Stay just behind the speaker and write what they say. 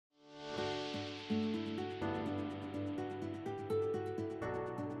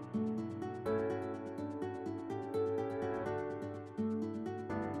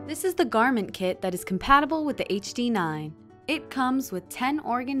This is the garment kit that is compatible with the HD9. It comes with 10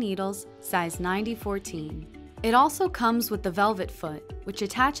 organ needles, size 90-14. It also comes with the velvet foot, which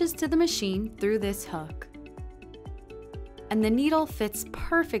attaches to the machine through this hook. And the needle fits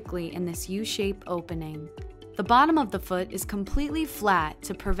perfectly in this U-shaped opening. The bottom of the foot is completely flat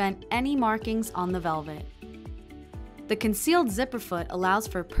to prevent any markings on the velvet. The concealed zipper foot allows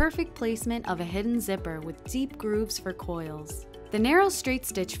for perfect placement of a hidden zipper with deep grooves for coils. The narrow straight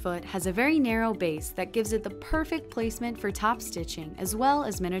stitch foot has a very narrow base that gives it the perfect placement for top stitching as well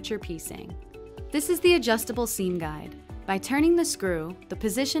as miniature piecing. This is the adjustable seam guide. By turning the screw, the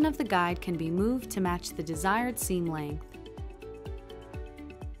position of the guide can be moved to match the desired seam length.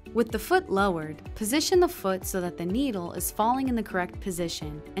 With the foot lowered, position the foot so that the needle is falling in the correct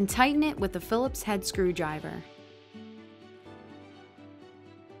position and tighten it with a Phillips head screwdriver.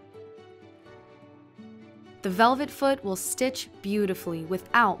 The velvet foot will stitch beautifully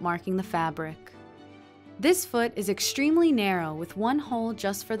without marking the fabric. This foot is extremely narrow with one hole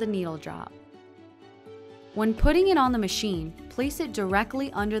just for the needle drop. When putting it on the machine, place it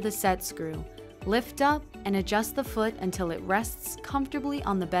directly under the set screw, lift up and adjust the foot until it rests comfortably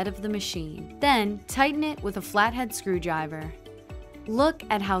on the bed of the machine. Then tighten it with a flathead screwdriver. Look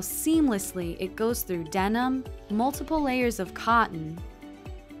at how seamlessly it goes through denim, multiple layers of cotton,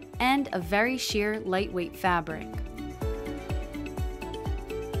 and a very sheer, lightweight fabric.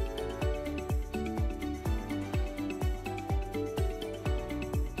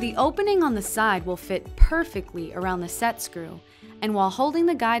 The opening on the side will fit perfectly around the set screw, and while holding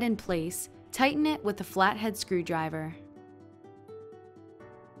the guide in place, tighten it with a flathead screwdriver.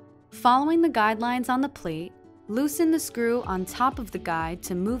 Following the guidelines on the plate, loosen the screw on top of the guide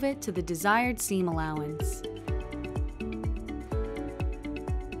to move it to the desired seam allowance.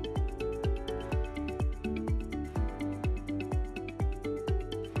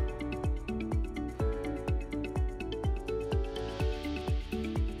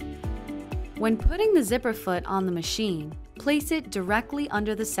 When putting the zipper foot on the machine, place it directly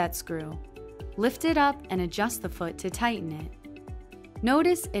under the set screw. Lift it up and adjust the foot to tighten it.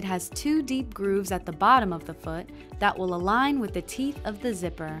 Notice it has 2 deep grooves at the bottom of the foot that will align with the teeth of the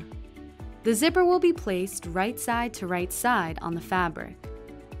zipper. The zipper will be placed right side to right side on the fabric.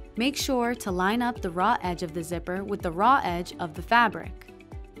 Make sure to line up the raw edge of the zipper with the raw edge of the fabric.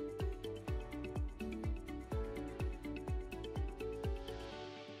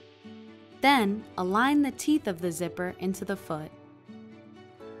 Then, align the teeth of the zipper into the foot.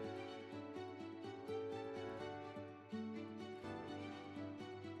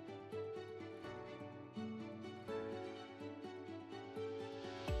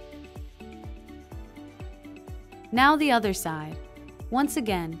 Now the other side. Once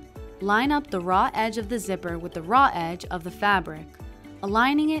again, line up the raw edge of the zipper with the raw edge of the fabric,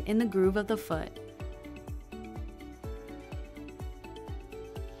 aligning it in the groove of the foot.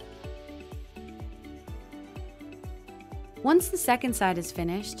 Once the second side is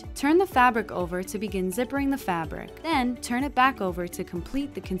finished, turn the fabric over to begin zippering the fabric. Then turn it back over to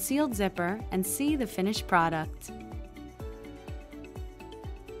complete the concealed zipper and see the finished product.